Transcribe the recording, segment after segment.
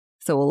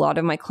So a lot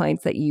of my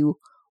clients that you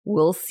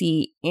will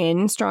see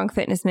in Strong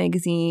Fitness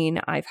Magazine,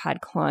 I've had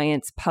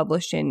clients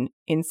published in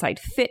Inside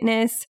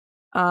Fitness,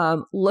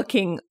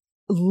 looking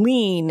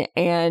lean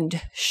and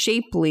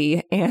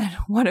shapely. And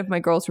one of my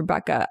girls,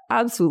 Rebecca,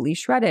 absolutely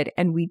shredded.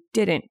 And we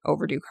didn't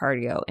overdo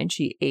cardio. And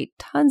she ate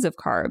tons of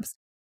carbs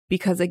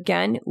because,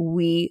 again,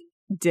 we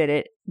did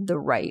it the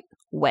right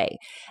way.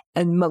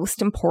 And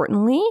most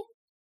importantly,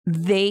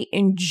 they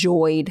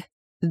enjoyed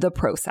the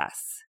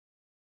process.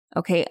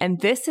 Okay.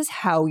 And this is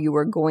how you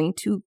are going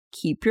to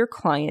keep your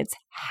clients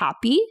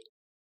happy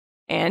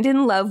and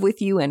in love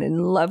with you and in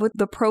love with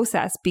the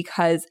process,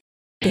 because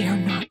they are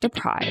not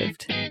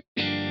deprived.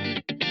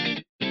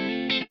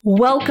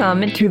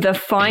 Welcome to the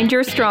Find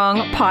Your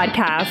Strong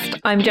podcast.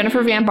 I'm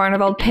Jennifer Van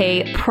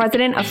Barneveld-Pay,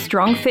 president of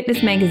Strong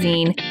Fitness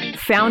Magazine,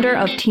 founder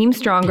of Team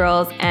Strong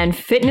Girls, and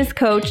fitness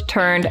coach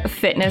turned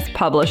fitness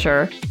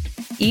publisher.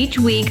 Each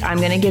week, I'm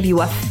going to give you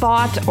a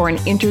thought or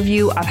an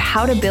interview of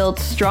how to build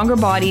stronger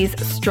bodies,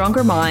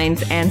 stronger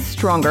minds, and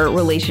stronger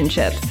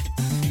relationships.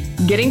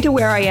 Getting to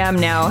where I am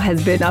now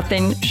has been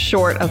nothing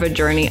short of a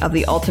journey of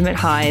the ultimate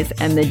highs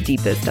and the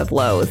deepest of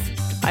lows.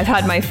 I've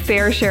had my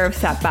fair share of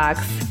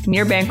setbacks,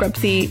 near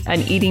bankruptcy,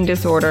 an eating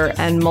disorder,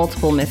 and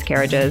multiple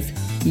miscarriages.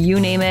 You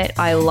name it,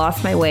 I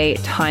lost my way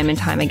time and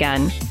time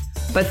again.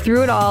 But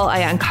through it all, I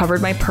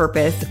uncovered my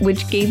purpose,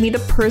 which gave me the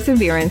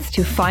perseverance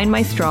to find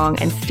my strong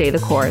and stay the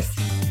course.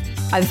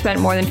 I've spent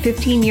more than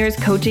 15 years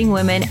coaching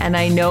women, and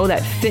I know that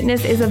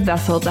fitness is a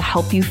vessel to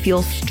help you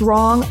feel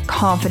strong,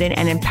 confident,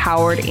 and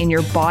empowered in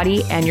your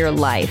body and your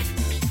life.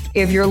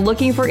 If you're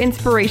looking for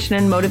inspiration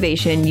and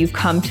motivation, you've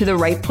come to the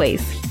right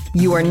place.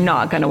 You are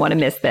not going to want to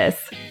miss this.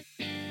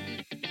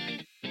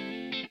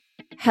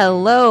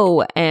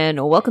 Hello,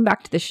 and welcome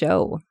back to the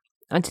show.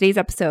 On today's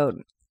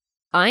episode,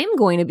 I'm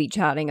going to be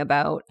chatting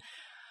about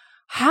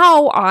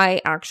how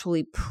I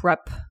actually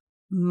prep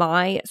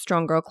my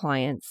Strong Girl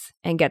clients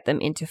and get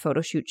them into photo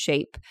shoot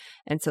shape,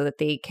 and so that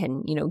they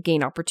can,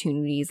 gain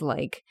opportunities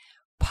like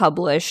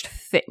published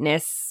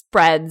fitness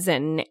spreads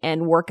and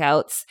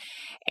workouts.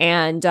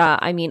 And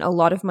a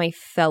lot of my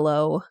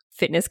fellow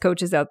fitness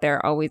coaches out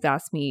there always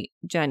ask me,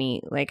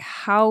 Jenny,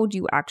 how do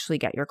you actually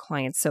get your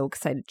clients so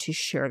excited to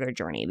share their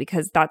journey?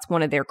 Because that's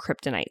one of their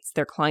kryptonites.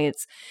 Their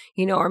clients,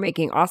 are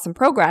making awesome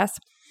progress,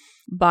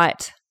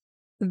 but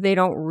they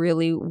don't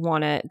really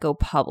want to go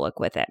public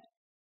with it.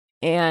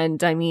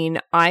 And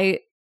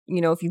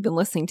if you've been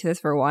listening to this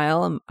for a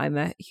while, I'm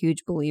a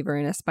huge believer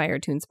in aspire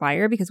to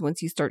inspire, because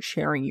once you start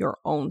sharing your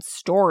own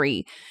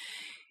story,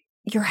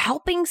 you're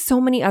helping so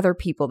many other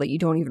people that you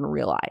don't even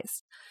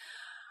realize.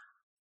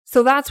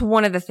 So that's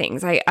one of the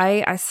things.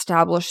 I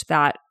established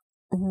that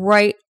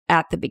right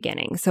at the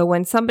beginning. So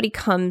when somebody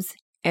comes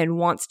and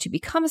wants to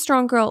become a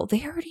strong girl,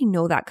 they already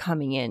know that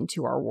coming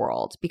into our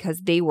world because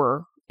they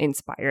were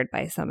inspired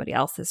by somebody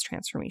else's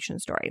transformation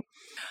story.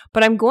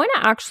 But I'm going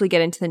to actually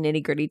get into the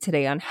nitty-gritty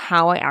today on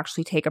how I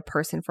actually take a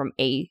person from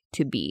A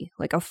to B,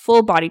 like a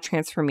full body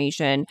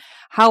transformation,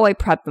 how I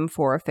prep them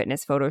for a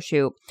fitness photo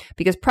shoot.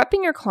 Because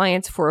prepping your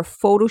clients for a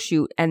photo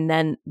shoot and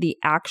then the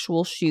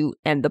actual shoot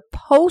and the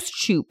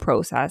post-shoot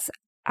process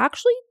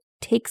actually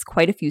takes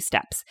quite a few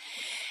steps.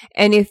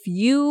 And if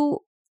you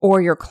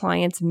or your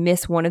clients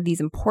miss one of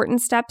these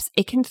important steps,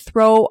 it can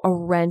throw a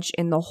wrench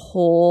in the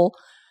whole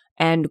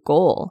end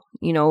goal,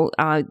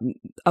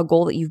 a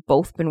goal that you've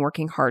both been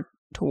working hard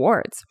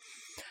towards.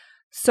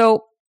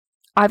 So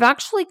I've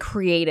actually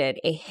created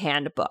a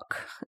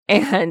handbook,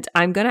 and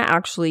I'm going to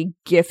actually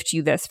gift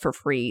you this for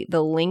free.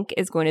 The link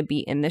is going to be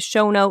in the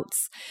show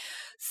notes.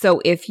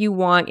 So if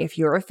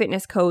you're a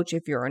fitness coach,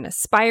 if you're an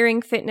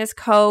aspiring fitness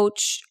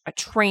coach, a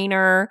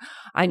trainer,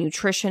 a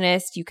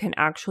nutritionist, you can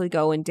actually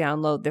go and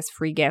download this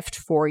free gift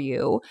for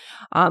you.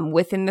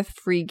 Within the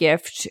free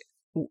gift,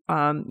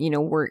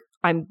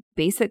 I'm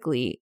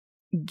basically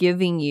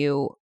giving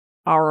you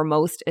our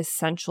most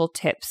essential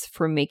tips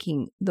for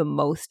making the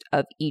most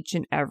of each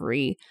and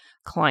every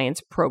client's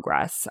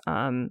progress.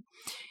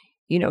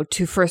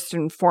 To first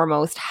and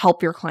foremost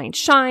help your client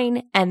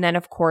shine, and then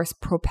of course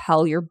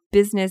propel your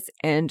business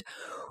and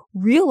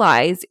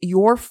realize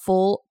your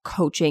full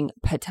coaching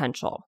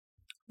potential.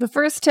 The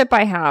first tip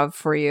I have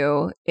for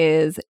you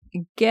is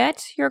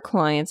get your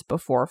clients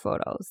before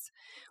photos.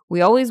 We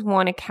always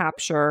want to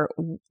capture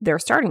their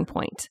starting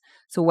point.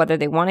 So whether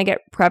they want to get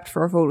prepped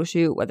for a photo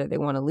shoot, whether they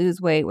want to lose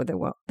weight, whether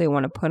they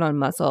want to put on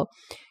muscle,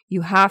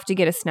 you have to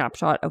get a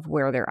snapshot of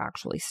where they're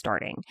actually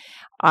starting.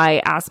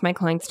 I ask my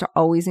clients to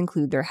always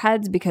include their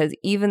heads, because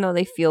even though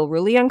they feel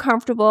really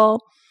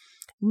uncomfortable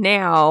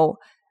now,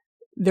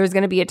 there's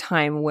going to be a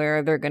time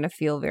where they're going to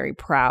feel very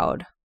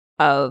proud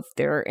of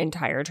their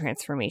entire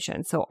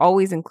transformation. So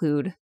always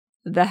include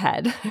the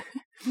head.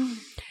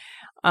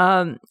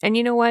 And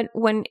you know what?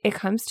 When it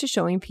comes to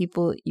showing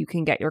people you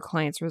can get your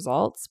clients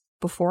results,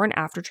 before and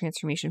after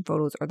transformation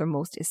photos are the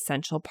most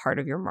essential part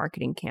of your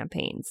marketing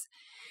campaigns.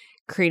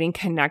 Creating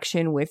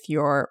connection with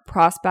your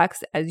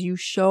prospects as you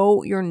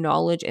show your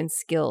knowledge and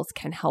skills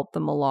can help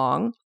them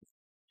along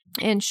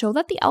and show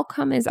that the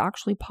outcome is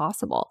actually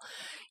possible.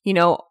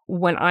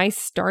 When I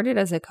started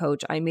as a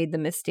coach, I made the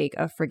mistake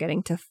of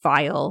forgetting to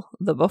file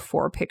the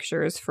before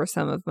pictures for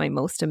some of my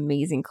most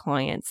amazing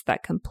clients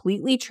that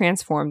completely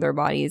transformed their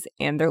bodies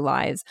and their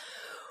lives,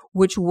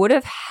 which would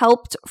have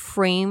helped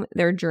frame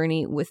their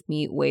journey with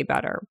me way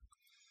better.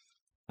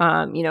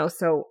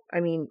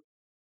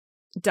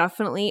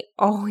 Definitely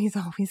always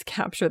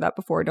capture that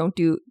before. Don't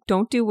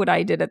do what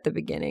I did at the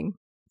beginning.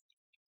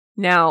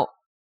 Now,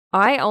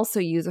 I also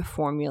use a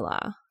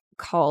formula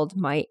called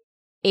my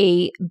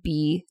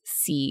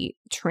ABC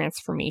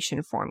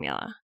transformation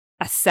formula: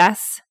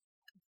 assess,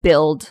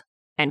 build,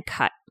 and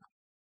cut.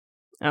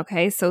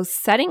 Okay, so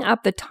setting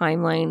up the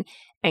timeline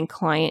and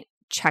client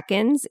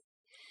check-ins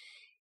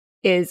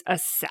is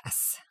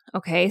assess.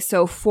 Okay,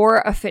 so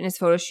for a fitness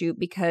photo shoot,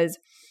 because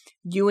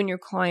you and your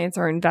clients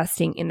are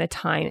investing in the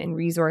time and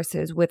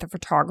resources with a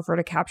photographer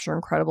to capture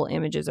incredible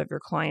images of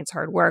your client's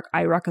hard work,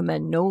 I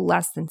recommend no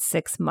less than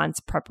 6 months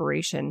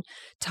preparation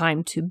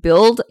time to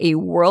build a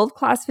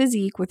world-class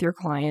physique with your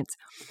clients.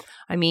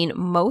 I mean,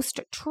 most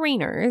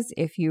trainers,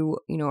 if you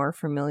are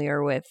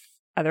familiar with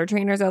other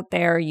trainers out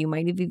there, you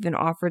might have even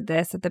offered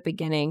this at the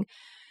beginning,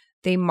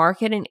 they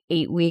market an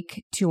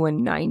 8-week to a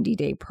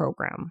 90-day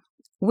program,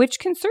 which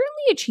can certainly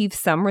achieve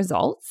some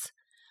results.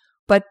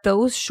 But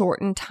those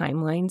shortened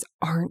timelines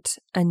aren't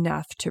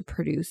enough to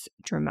produce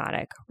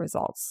dramatic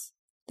results.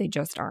 They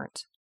just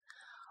aren't.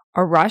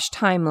 A rush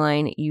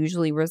timeline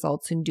usually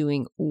results in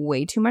doing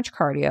way too much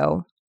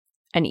cardio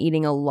and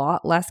eating a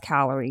lot less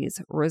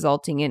calories,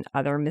 resulting in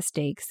other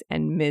mistakes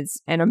and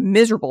a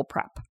miserable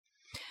prep,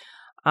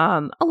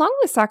 along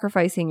with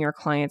sacrificing your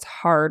client's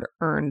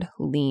hard-earned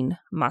lean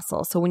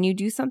muscle. So when you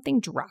do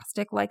something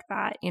drastic like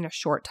that in a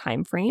short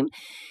time frame,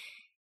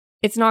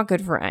 it's not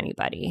good for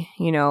anybody.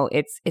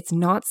 It's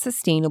not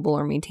sustainable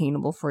or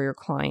maintainable for your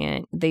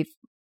client.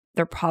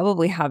 They're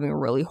probably having a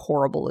really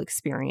horrible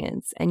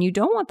experience, and you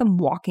don't want them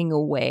walking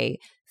away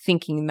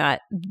thinking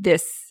that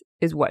this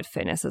is what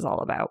fitness is all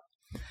about.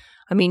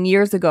 I mean,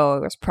 years ago, I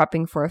was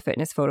prepping for a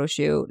fitness photo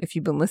shoot. If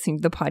you've been listening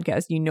to the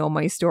podcast, you know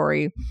my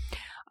story.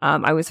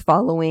 I was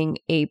following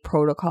a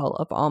protocol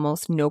of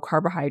almost no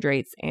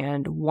carbohydrates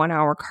and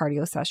 1-hour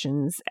cardio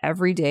sessions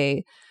every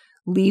day,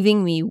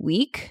 leaving me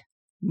weak,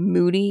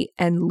 moody,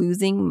 and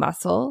losing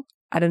muscle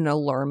at an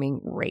alarming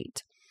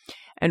rate.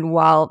 And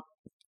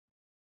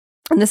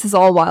this is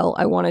all while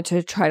I wanted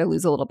to try to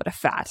lose a little bit of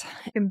fat.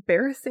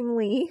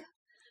 Embarrassingly,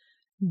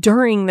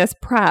 during this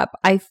prep,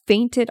 I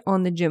fainted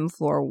on the gym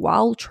floor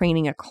while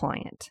training a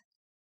client.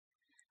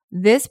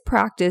 This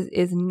practice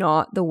is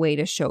not the way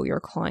to show your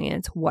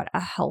clients what a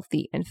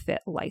healthy and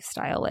fit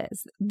lifestyle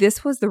is.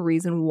 This was the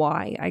reason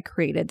why I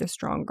created the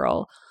Strong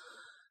Girl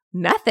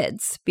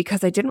methods,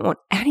 because I didn't want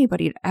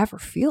anybody to ever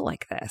feel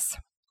like this.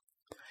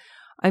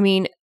 I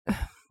mean,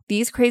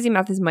 these crazy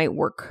methods might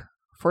work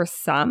for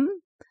some,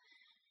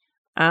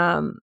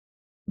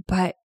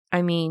 but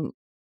I mean,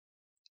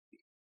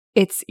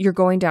 you're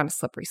going down a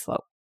slippery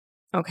slope.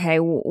 Okay,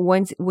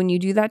 when you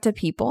do that to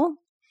people,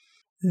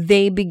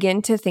 they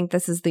begin to think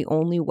this is the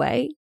only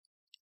way,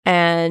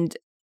 and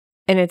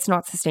it's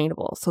not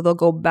sustainable. So they'll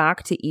go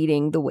back to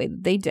eating the way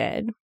that they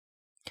did,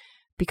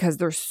 because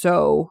they're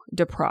so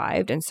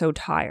deprived and so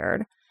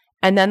tired.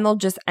 And then they'll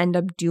just end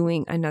up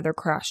doing another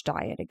crash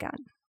diet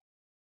again,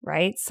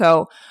 right?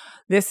 So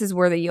this is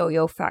where the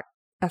yo-yo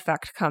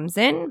effect comes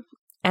in,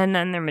 and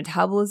then their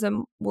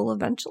metabolism will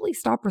eventually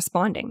stop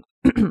responding.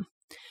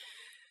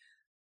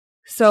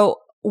 So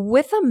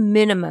with a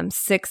minimum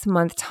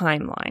 6-month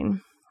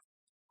timeline,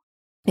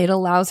 it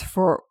allows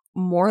for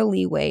more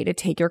leeway to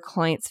take your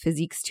clients'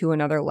 physiques to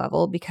another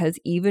level, because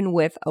even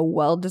with a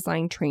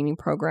well-designed training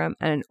program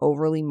and an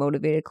overly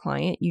motivated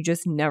client, you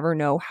just never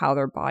know how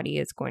their body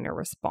is going to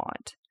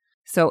respond.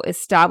 So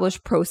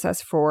establish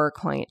process for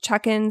client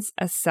check-ins,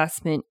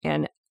 assessment,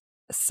 and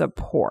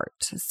support.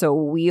 So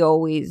we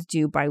always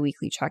do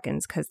biweekly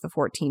check-ins because the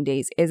 14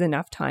 days is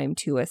enough time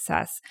to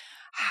assess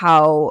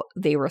how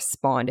they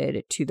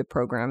responded to the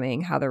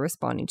programming, how they're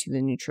responding to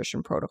the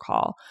nutrition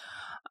protocol.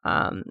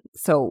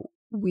 So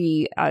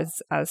we,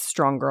 as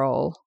Strong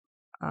Girl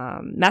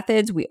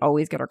methods, we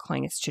always get our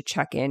clients to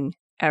check in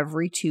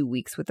every 2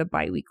 weeks with a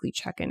biweekly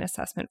check-in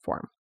assessment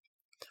form.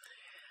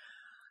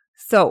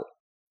 So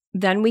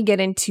then we get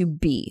into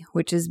B,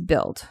 which is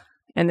build.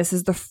 And this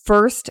is the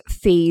first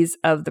phase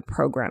of the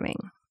programming.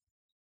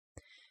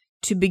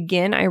 To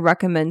begin, I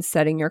recommend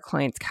setting your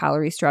client's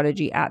calorie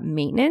strategy at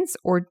maintenance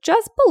or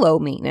just below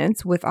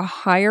maintenance with a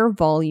higher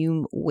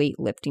volume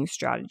weightlifting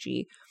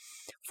strategy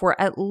for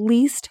at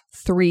least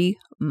 3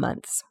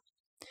 months.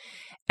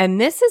 And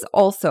this is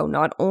also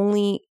not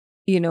only,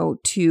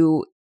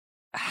 to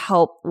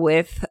help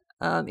with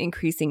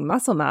increasing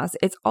muscle mass,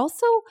 it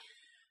also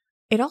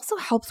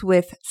helps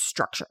with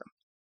structure.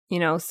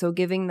 So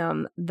giving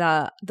them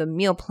the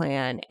meal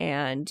plan,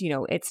 and,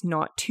 it's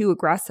not too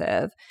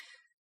aggressive.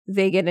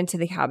 They get into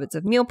the habits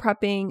of meal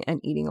prepping and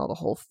eating all the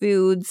whole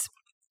foods.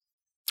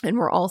 And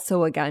we're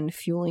also, again,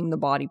 fueling the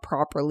body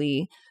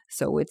properly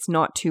so it's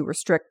not too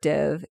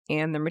restrictive,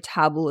 and the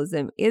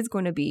metabolism is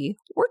going to be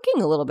working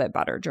a little bit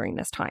better during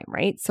this time,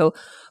 right? So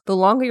the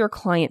longer your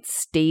client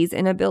stays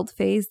in a build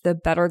phase, the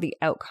better the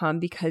outcome,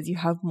 because you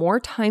have more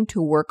time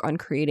to work on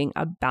creating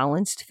a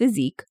balanced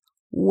physique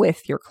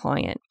with your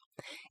client.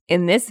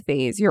 In this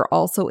phase, you're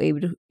also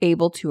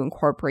able to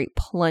incorporate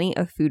plenty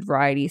of food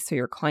variety so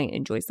your client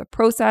enjoys the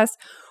process,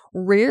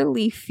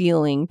 rarely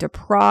feeling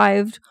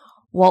deprived,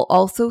 while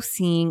also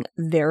seeing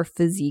their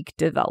physique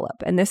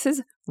develop. And this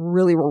is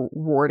really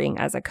rewarding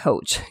as a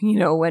coach.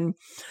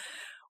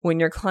 When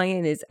your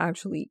client is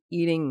actually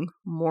eating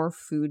more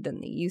food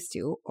than they used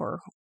to,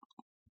 or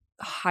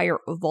higher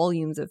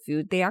volumes of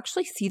food, they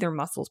actually see their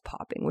muscles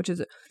popping, which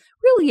is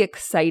really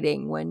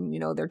exciting when,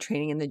 they're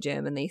training in the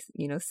gym and they,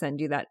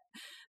 send you that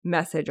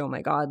message, oh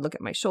my God, look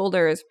at my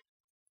shoulders.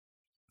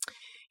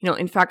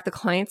 In fact, the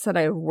clients that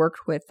I've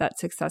worked with that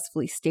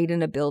successfully stayed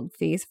in a build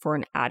phase for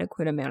an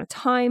adequate amount of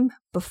time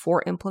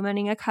before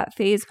implementing a cut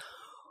phase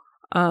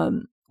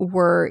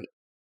were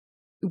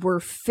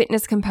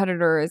fitness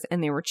competitors,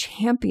 and they were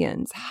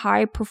champions,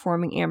 high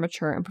performing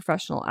amateur and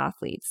professional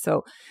athletes.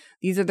 So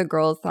these are the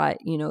girls that,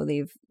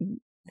 they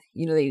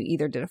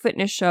either did a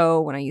fitness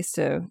show when I used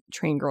to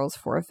train girls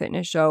for a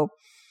fitness show,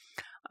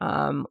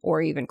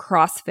 or even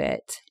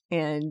CrossFit.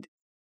 And,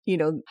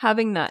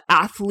 having that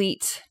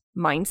athlete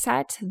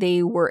mindset,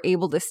 they were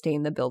able to stay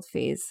in the build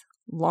phase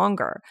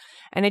longer.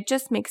 And it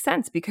just makes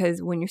sense,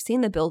 because when you're staying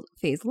in the build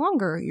phase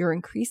longer, you're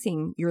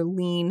increasing your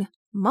lean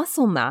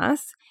muscle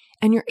mass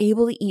and you're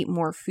able to eat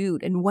more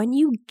food. And when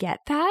you get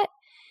that,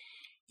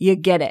 you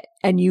get it.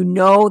 And you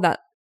know that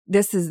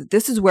this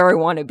is where I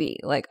want to be.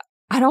 Like,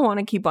 I don't want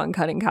to keep on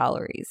cutting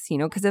calories,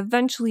 because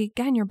eventually,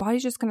 again, your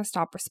body's just going to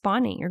stop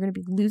responding. You're going to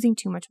be losing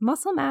too much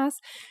muscle mass.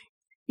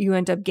 You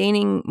end up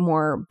gaining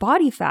more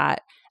body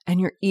fat, and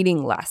you're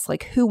eating less.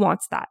 Like, who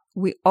wants that?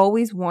 We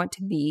always want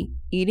to be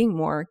eating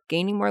more,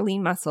 gaining more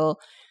lean muscle,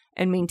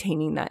 and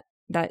maintaining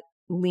that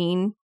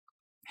lean,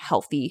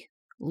 healthy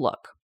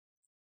look.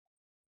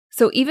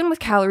 So even with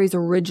calories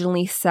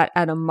originally set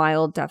at a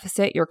mild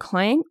deficit, your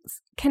clients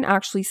can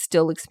actually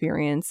still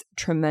experience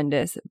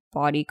tremendous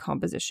body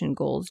composition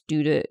goals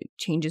due to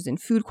changes in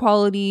food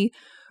quality,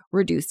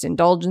 reduced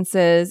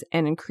indulgences,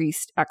 and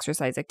increased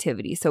exercise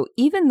activity. So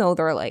even though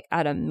they're like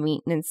at a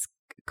maintenance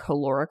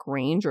caloric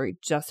range or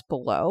just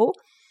below,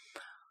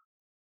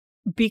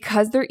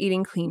 because they're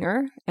eating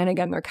cleaner, and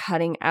again, they're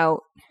cutting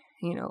out,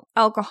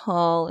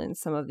 alcohol and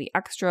some of the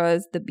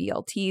extras, the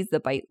BLTs, the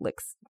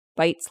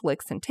bites,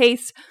 licks, and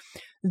taste,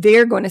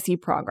 they're going to see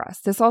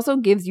progress. This also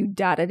gives you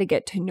data to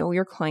get to know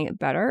your client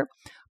better,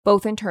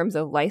 both in terms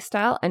of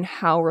lifestyle and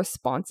how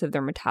responsive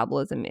their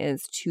metabolism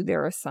is to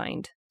their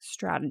assigned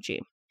strategy.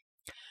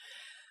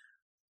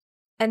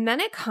 And then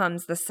it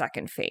comes the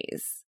second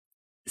phase,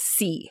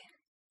 C,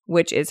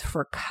 which is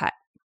for cut.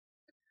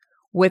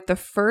 With the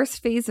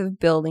first phase of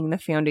building the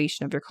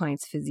foundation of your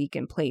client's physique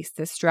in place,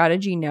 this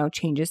strategy now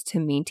changes to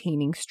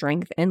maintaining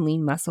strength and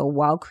lean muscle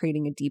while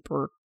creating a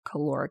deeper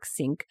caloric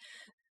sink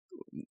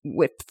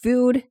with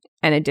food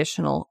and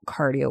additional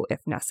cardio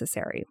if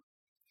necessary.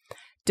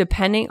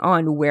 Depending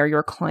on where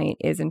your client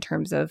is in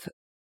terms of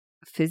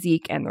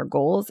physique and their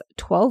goals,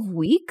 12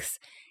 weeks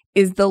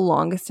is the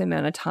longest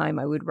amount of time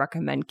I would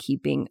recommend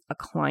keeping a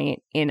client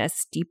in a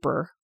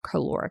steeper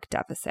caloric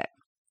deficit.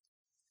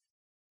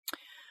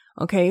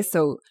 Okay,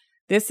 so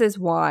this is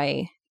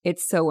why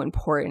it's so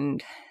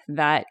important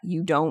that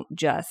you don't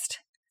just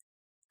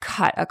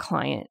cut a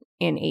client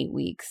in 8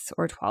 weeks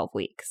or 12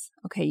 weeks.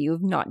 Okay,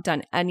 you've not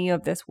done any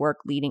of this work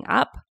leading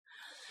up.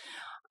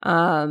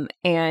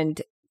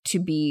 And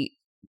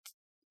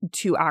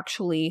to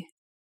actually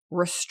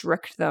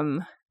restrict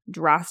them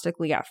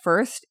drastically at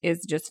first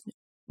is just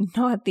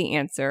not the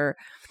answer,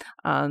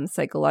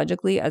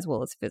 psychologically as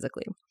well as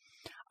physically.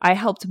 I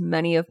helped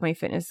many of my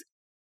fitness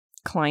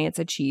clients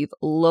achieve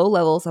low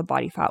levels of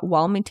body fat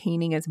while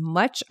maintaining as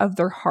much of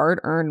their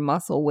hard-earned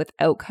muscle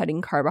without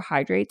cutting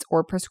carbohydrates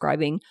or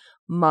prescribing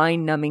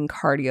mind-numbing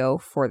cardio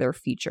for their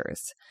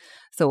features.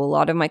 So a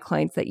lot of my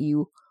clients that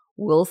you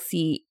will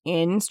see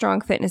in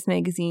Strong Fitness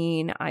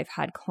magazine, I've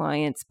had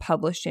clients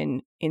published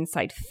in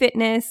Inside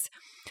Fitness,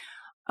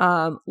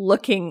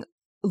 looking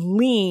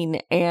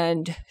lean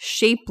and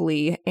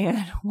shapely, and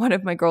one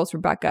of my girls,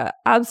 Rebecca,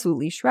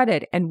 absolutely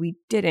shredded, and we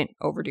didn't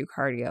overdo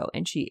cardio,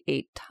 and she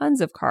ate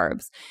tons of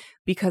carbs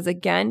because,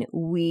 again,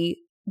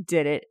 we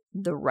did it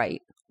the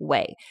right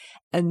way.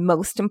 And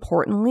most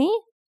importantly,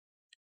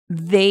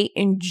 they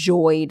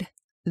enjoyed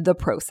the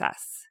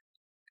process.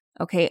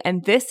 Okay,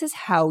 and this is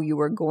how you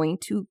are going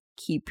to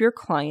keep your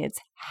clients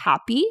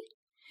happy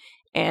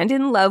and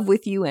in love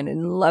with you and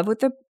in love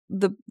with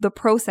the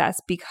process,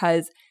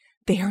 because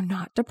they are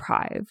not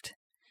deprived.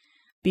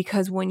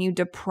 Because when you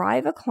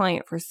deprive a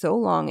client for so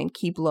long and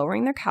keep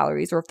lowering their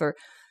calories, or if they're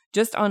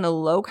just on a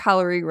low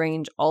calorie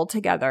range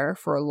altogether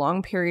for a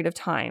long period of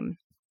time,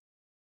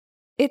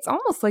 it's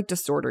almost like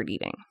disordered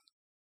eating.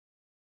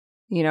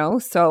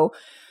 So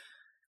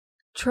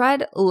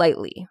tread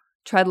lightly.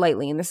 tread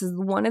lightly. And this is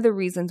one of the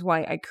reasons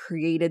why I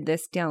created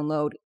this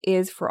download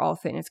is for all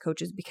fitness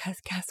coaches, because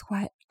guess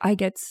what? I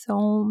get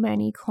so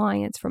many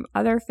clients from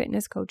other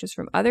fitness coaches,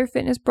 from other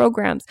fitness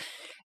programs,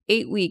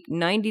 8-week,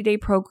 90-day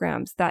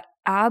programs that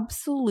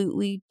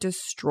absolutely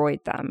destroyed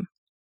them.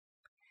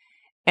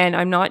 And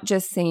I'm not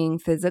just saying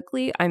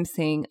physically, I'm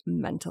saying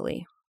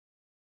mentally.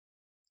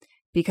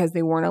 Because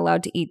they weren't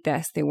allowed to eat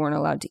this, they weren't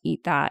allowed to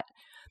eat that.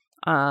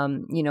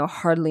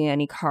 Hardly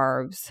any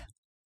carbs,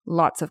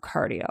 lots of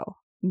cardio,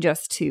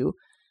 just to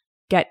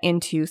get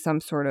into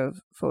some sort of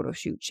photo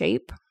shoot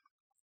shape.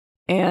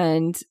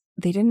 And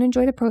they didn't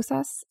enjoy the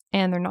process,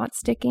 and they're not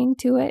sticking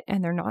to it,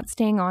 and they're not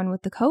staying on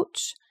with the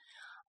coach.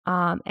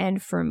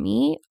 And for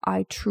me,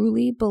 I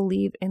truly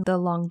believe in the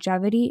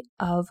longevity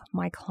of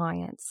my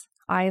clients.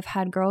 I've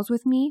had girls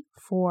with me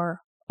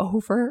for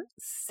over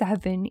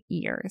 7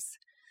 years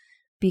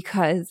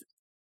because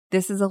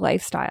this is a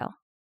lifestyle.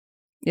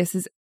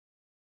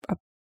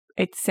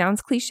 It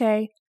sounds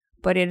cliche,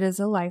 but it is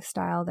a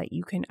lifestyle that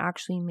you can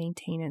actually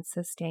maintain and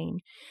sustain.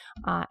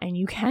 And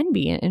you can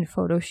be in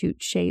photo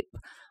shoot shape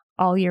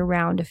all year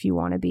round if you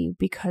want to be,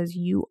 because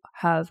you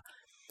have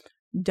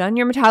done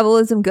your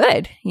metabolism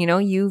good.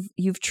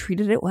 You've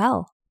treated it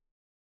well.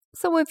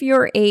 So if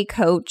you're a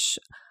coach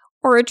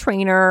or a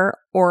trainer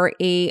or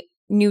a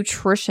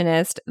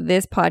nutritionist,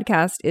 this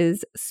podcast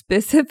is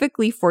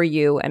specifically for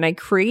you. And I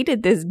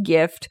created this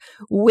gift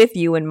with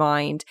you in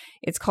mind.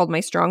 It's called My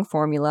Strong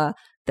Formula,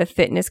 the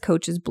fitness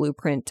coach's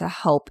blueprint to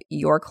help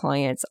your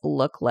clients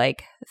look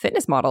like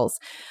fitness models.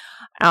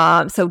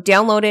 So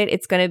download it.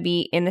 It's going to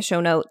be in the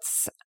show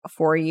notes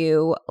for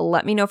you.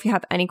 Let me know if you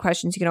have any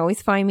questions. You can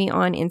always find me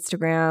on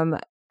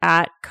Instagram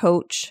at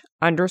coach_JVB,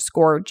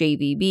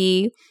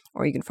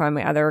 or you can find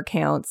my other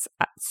accounts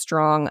at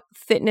Strong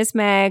Fitness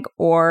Mag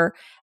or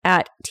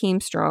at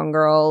Team Strong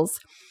Girls.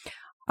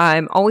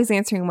 I'm always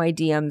answering my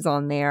DMs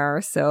on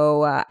there,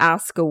 so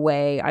ask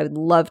away. I would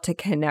love to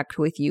connect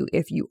with you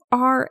if you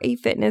are a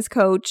fitness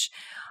coach,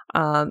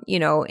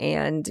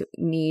 and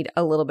need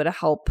a little bit of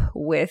help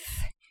with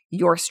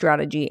your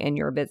strategy and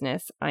your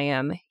business. I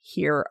am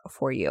here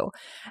for you.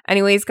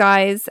 Anyways,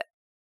 guys,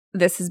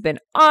 this has been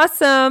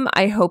awesome.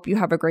 I hope you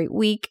have a great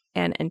week,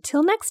 and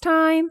until next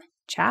time,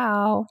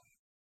 ciao.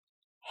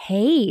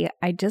 Hey,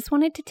 I just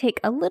wanted to take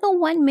a little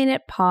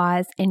 1-minute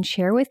pause and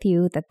share with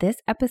you that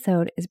this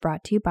episode is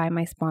brought to you by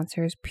my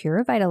sponsors,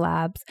 Pure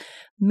Vitalabs,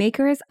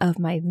 makers of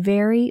my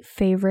very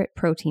favorite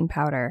protein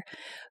powder.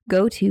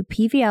 Go to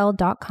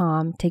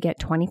pvl.com to get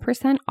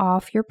 20%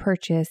 off your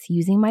purchase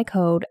using my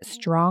code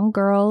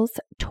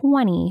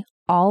STRONGGIRLS20,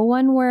 all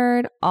one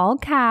word, all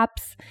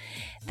caps.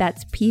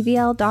 That's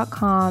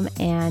pvl.com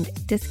and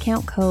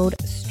discount code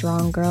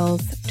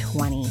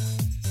STRONGGIRLS20.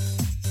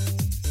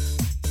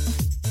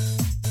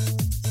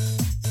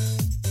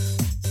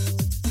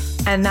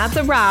 And that's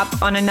a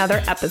wrap on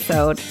another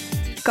episode.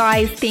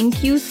 Guys,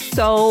 thank you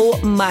so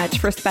much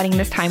for spending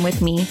this time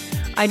with me.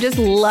 I just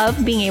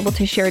love being able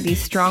to share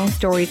these strong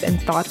stories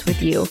and thoughts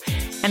with you.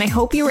 And I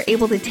hope you were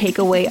able to take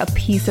away a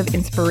piece of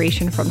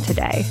inspiration from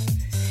today.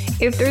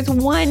 If there's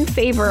one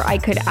favor I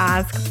could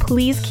ask,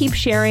 please keep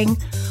sharing,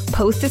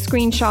 post a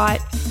screenshot,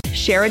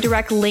 share a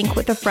direct link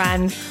with a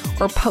friend,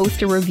 or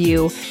post a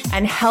review,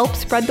 and help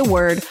spread the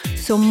word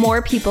so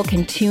more people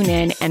can tune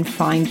in and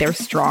find their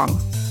strong.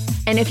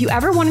 And if you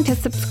ever wanted to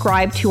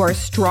subscribe to our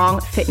Strong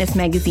Fitness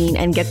magazine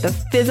and get the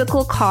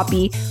physical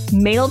copy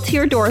mailed to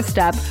your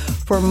doorstep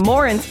for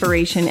more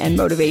inspiration and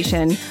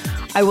motivation,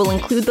 I will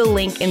include the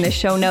link in the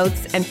show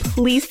notes, and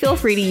please feel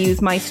free to use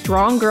my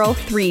Strong Girl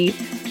 3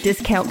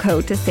 discount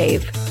code to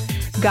save.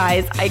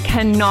 Guys, I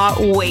cannot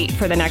wait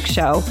for the next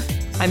show.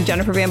 I'm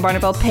Jennifer Van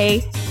Barneveld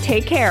Pay.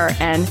 Take care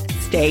and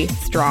stay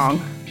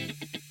strong.